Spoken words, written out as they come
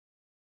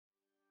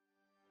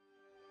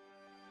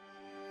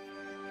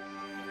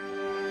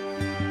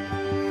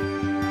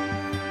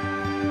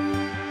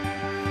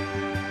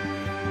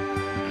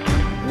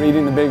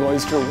Reading The Big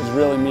Oyster was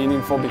really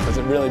meaningful because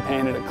it really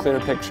painted a clear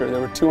picture. There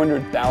were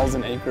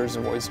 200,000 acres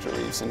of oyster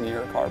reefs in New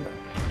York Harbor,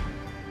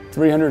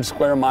 300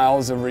 square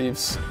miles of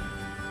reefs.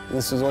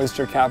 This was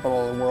oyster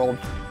capital of the world.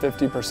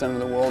 50% of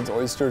the world's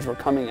oysters were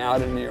coming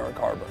out in New York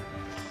Harbor.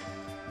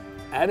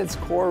 At its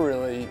core,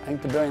 really, I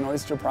think the Billion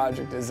Oyster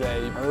Project is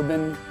an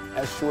urban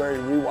estuary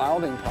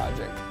rewilding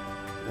project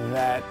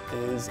that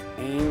is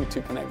aimed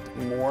to connect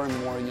more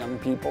and more young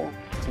people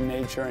to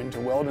nature and to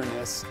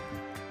wilderness.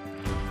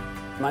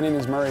 My name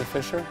is Murray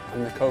Fisher.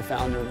 I'm the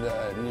co-founder of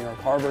the New York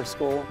Harbor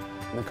School.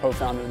 I'm the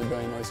co-founder of the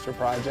Billion Oyster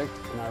Project,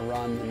 and I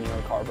run the New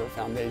York Harbor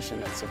Foundation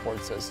that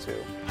supports us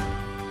too.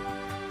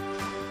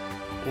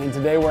 And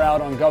today we're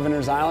out on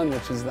Governor's Island,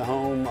 which is the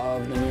home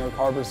of the New York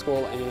Harbor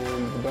School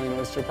and the Billion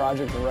Oyster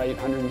Project, a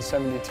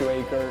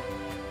 172-acre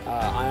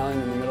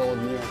island in the middle of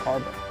New York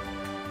Harbor.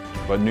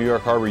 But New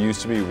York Harbor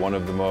used to be one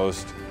of the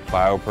most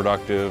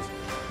bioproductive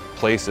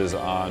places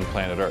on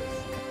planet Earth.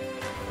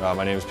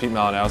 My name is Pete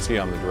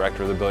Malinowski. I'm the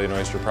director of the Billion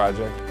Oyster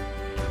Project.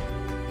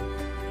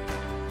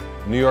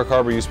 New York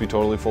Harbor used to be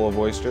totally full of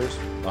oysters,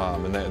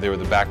 and they were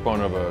the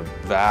backbone of a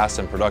vast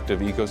and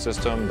productive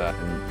ecosystem.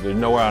 There's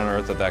nowhere on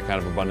Earth that kind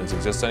of abundance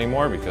exists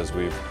anymore because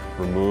we've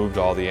removed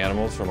all the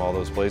animals from all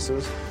those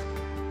places.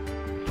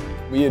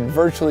 We had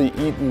virtually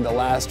eaten the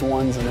last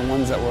ones, and the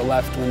ones that were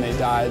left when they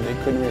died, they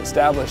couldn't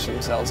reestablish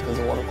themselves because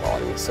the water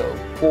quality was so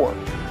poor.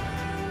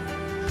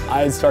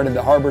 I had started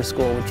the Harbor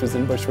School, which was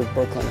in Bushwick,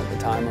 Brooklyn at the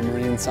time, a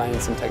marine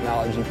science and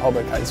technology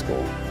public high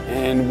school.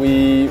 And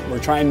we were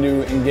trying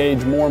to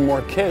engage more and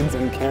more kids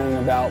in caring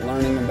about,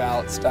 learning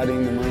about,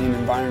 studying the marine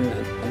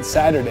environment. On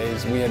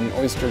Saturdays, we had an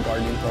oyster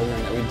gardening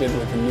program that we did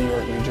with a New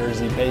York, New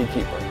Jersey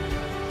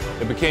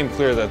baykeeper. It became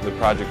clear that the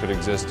project could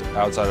exist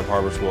outside of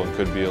Harbor School and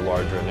could be a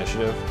larger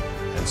initiative.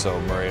 And so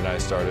Murray and I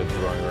started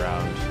throwing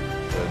around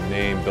the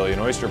name Billion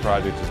Oyster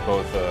Project as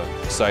both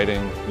an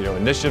exciting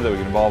initiative that we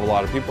can involve a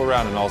lot of people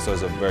around, and also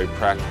as a very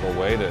practical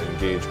way to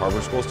engage Harbor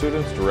School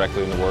students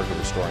directly in the work of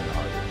restoring the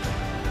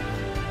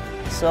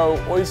harbor. So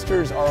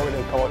oysters are what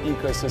they call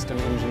ecosystem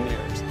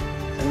engineers.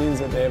 That means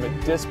that they have a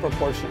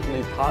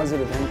disproportionately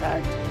positive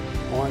impact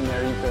on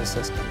their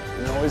ecosystem.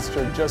 An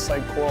oyster, just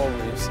like coral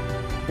reefs,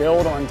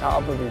 build on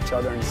top of each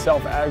other and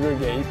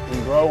self-aggregate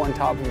and grow on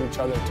top of each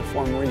other to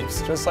form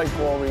reefs. Just like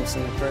coral reefs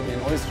in the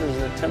Caribbean, oysters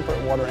are a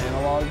temperate water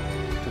analog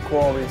to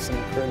coral reefs in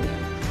the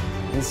Caribbean.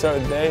 And so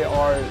they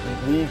are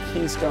the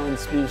keystone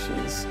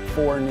species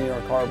for New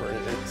York Harbor.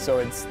 So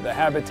it's the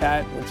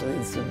habitat, which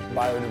leads to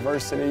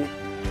biodiversity,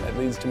 that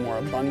leads to more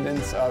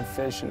abundance of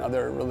fish and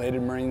other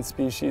related marine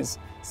species.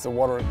 It's the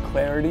water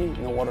clarity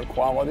and the water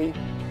quality.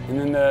 And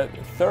then the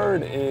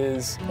third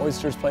is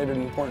oysters played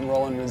an important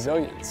role in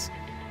resilience.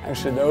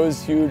 Actually,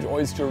 those huge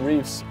oyster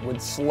reefs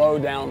would slow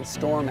down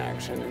storm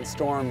action and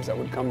storms that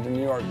would come to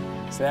New York.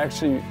 So they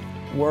actually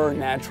were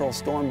natural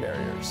storm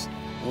barriers.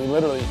 And we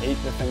literally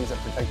ate the things that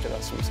protected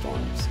us from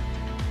storms.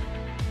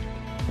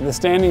 The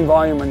standing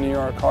volume in New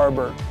York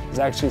Harbor is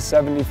actually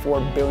 74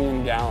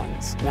 billion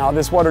gallons. Now,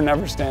 this water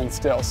never stands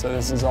still, so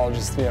this is all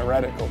just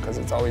theoretical because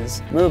it's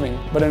always moving.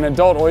 But an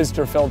adult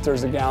oyster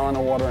filters a gallon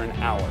of water an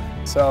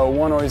hour. So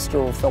one oyster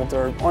will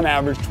filter, on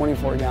average,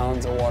 24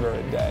 gallons of water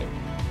a day.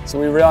 So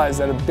we realized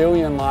that 1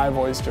 billion live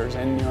oysters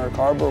in New York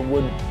Harbor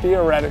would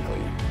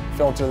theoretically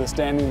filter the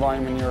standing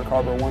volume in New York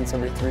Harbor once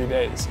every 3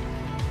 days.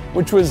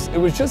 It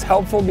was just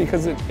helpful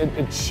because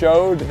it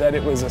showed that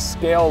it was a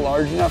scale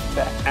large enough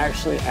to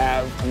actually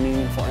have a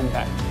meaningful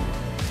impact.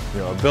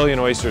 1 billion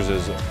oysters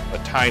is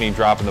a tiny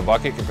drop in the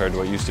bucket compared to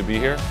what used to be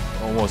here.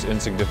 Almost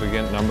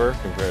insignificant number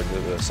compared to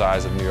the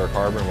size of New York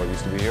Harbor and what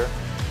used to be here.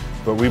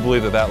 But we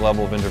believe that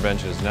level of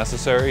intervention is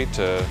necessary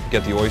to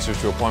get the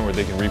oysters to a point where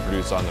they can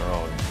reproduce on their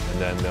own.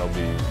 And then they'll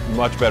be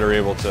much better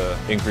able to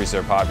increase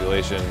their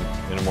population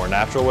in a more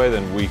natural way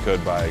than we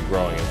could by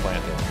growing and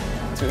planting.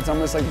 So it's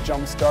almost like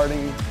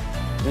jump-starting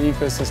the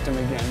ecosystem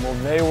again. Well,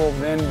 they will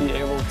then be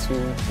able to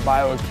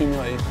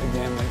bioaccumulate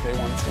again like they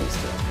once used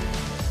to.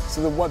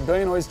 So what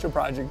Billion Oyster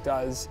Project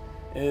does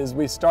is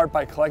we start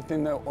by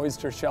collecting the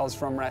oyster shells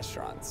from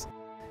restaurants.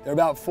 There are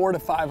about 400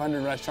 to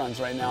 500 restaurants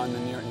right now in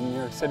New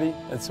York City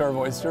that serve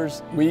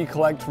oysters. We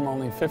collect from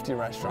only 50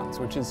 restaurants,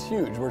 which is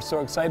huge. We're so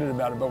excited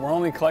about it, but we're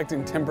only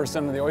collecting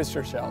 10% of the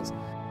oyster shells.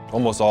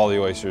 Almost all the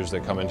oysters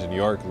that come into New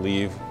York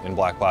leave in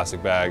black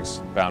plastic bags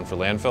bound for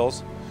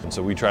landfills. And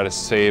so we try to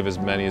save as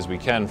many as we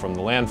can from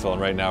the landfill.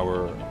 And right now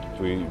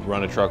we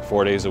run a truck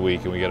 4 days a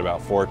week and we get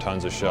about 4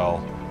 tons of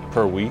shell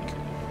per week.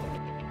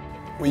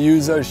 We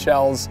use those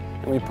shells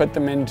and we put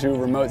them into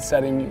remote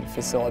setting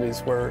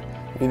facilities where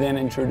we then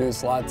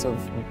introduce lots of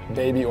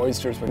baby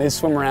oysters. They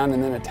swim around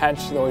and then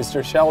attach to the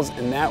oyster shells,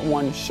 and that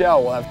one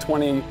shell will have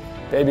 20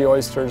 baby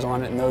oysters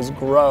on it, and those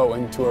grow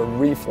into a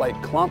reef-like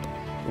clump,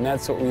 and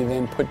that's what we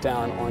then put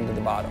down onto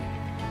the bottom.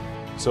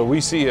 So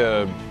we see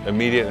an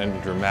immediate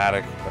and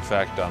dramatic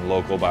effect on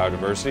local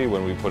biodiversity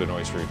when we put an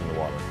oyster reef in the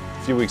water.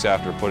 A few weeks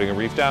after putting a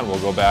reef down,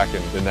 we'll go back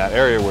and in that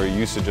area where you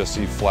used to just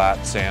see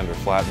flat sand or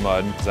flat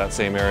mud, that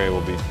same area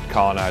will be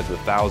colonized with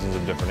thousands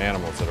of different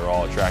animals that are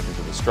all attracted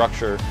to the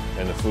structure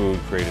and the food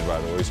created by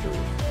the oyster reef.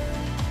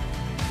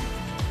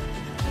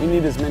 we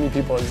need as many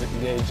people as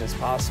engaged as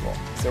possible.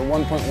 There are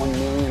 1.1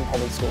 million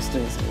public school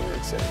students in New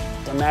York City.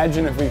 So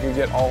imagine if we could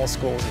get all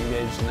schools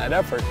engaged in that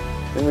effort,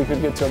 then we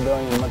could get to 1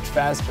 billion much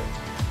faster.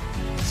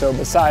 So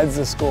besides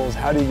the schools,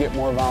 how do you get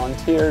more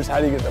volunteers? How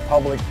do you get the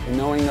public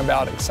knowing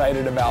about,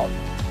 excited about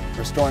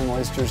restoring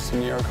oysters to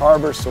New York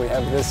Harbor? So we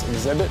have this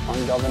exhibit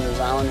on Governor's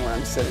Island where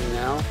I'm sitting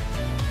now.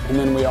 And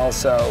then we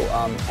also,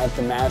 at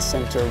the Mass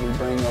Center, we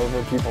bring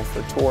over people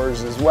for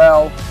tours as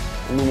well.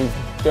 And then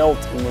we've built,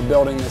 and we're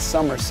building this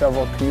summer,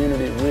 several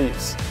community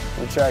reefs,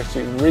 which are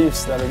actually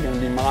reefs that are going to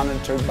be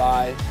monitored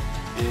by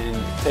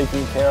and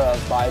taken care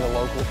of by the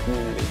local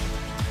community.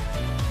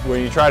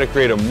 When you try to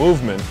create a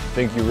movement, I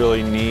think you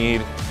really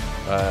need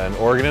an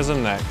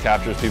organism that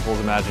captures people's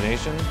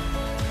imagination.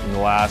 In the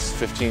last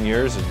 15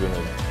 years, there's been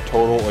a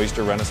total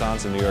oyster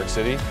renaissance in New York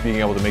City. Being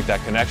able to make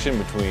that connection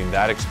between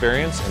that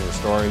experience and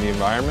restoring the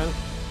environment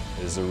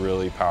is a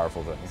really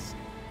powerful thing.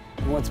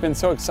 And what's been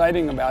so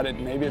exciting about it,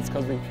 maybe it's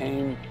because we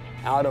came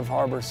out of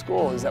Harbor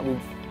School, is that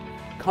we've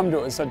come to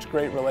it with such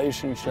great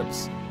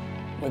relationships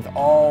with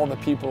all the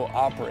people who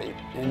operate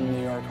in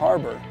New York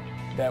Harbor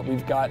that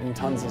we've gotten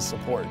tons of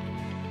support.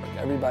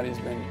 Everybody's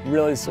been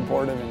really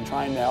supportive in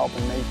trying to help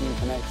and making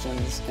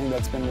connections. I think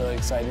that's been really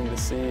exciting to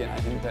see, and I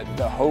think that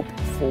the hope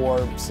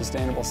for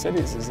sustainable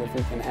cities is if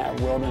we can have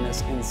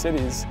wilderness in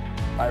cities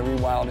by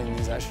rewilding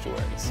these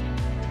estuaries.